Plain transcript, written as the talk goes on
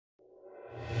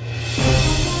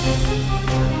My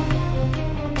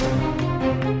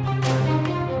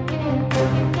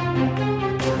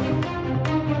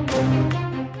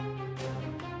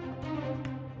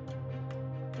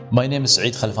name is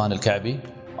Saeed Kaabi.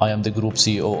 I am the Group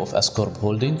CEO of S-Corp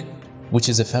Holding, which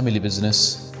is a family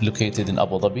business located in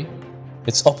Abu Dhabi.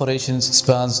 Its operations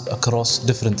spans across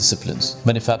different disciplines: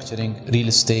 manufacturing, real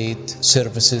estate,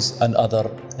 services, and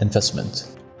other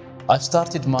investment. I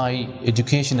started my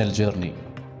educational journey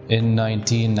in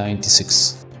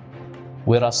 1996,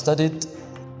 where I studied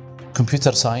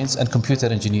computer science and computer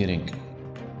engineering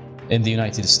in the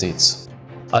United States.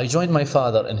 I joined my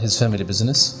father in his family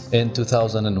business in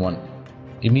 2001,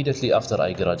 immediately after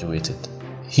I graduated.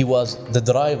 He was the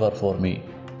driver for me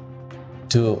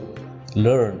to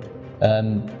learn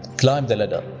and climb the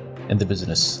ladder in the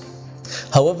business.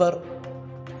 However,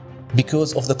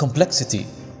 because of the complexity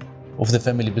of the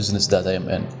family business that I am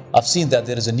in, I've seen that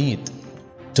there is a need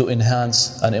to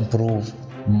enhance and improve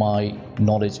my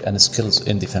knowledge and skills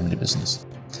in the family business.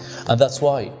 And that's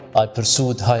why I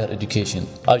pursued higher education.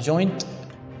 I joined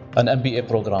an MBA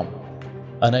program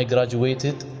and I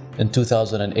graduated in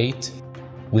 2008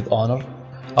 with honor.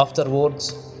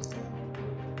 Afterwards,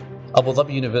 Abu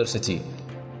Dhabi University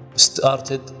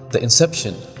started the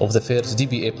inception of the first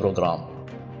DBA program,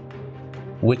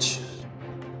 which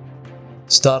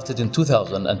started in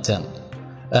 2010.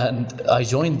 And I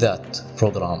joined that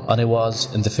program and I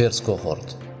was in the first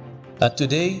cohort. And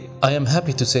today, I am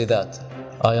happy to say that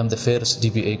I am the first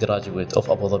DBA graduate of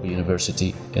Abu Dhabi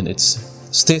University in its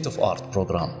state-of-art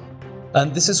program.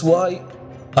 And this is why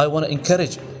I want to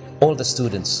encourage all the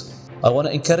students. I want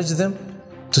to encourage them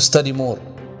to study more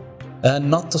and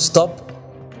not to stop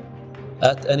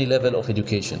at any level of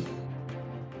education.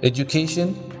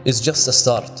 Education is just a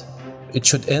start. It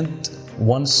should end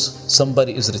once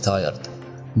somebody is retired,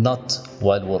 not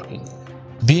while working.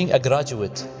 Being a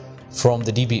graduate from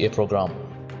the DBA program,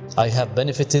 I have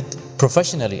benefited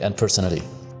professionally and personally.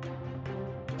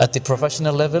 At the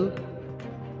professional level,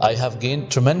 I have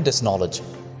gained tremendous knowledge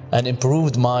and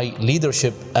improved my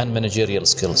leadership and managerial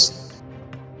skills.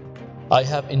 I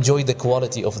have enjoyed the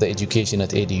quality of the education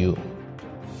at ADU,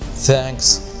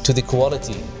 thanks to the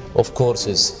quality of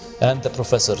courses and the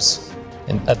professors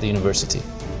at the university.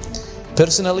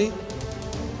 Personally,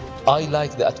 I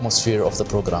like the atmosphere of the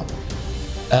program,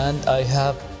 and I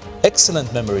have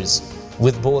excellent memories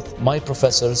with both my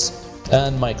professors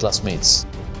and my classmates.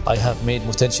 I have made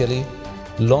potentially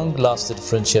long-lasting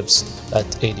friendships at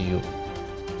ADU.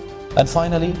 And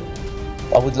finally,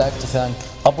 I would like to thank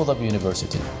Abu Dhabi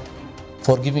University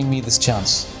for giving me this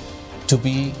chance to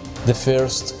be the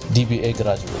first DBA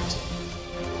graduate.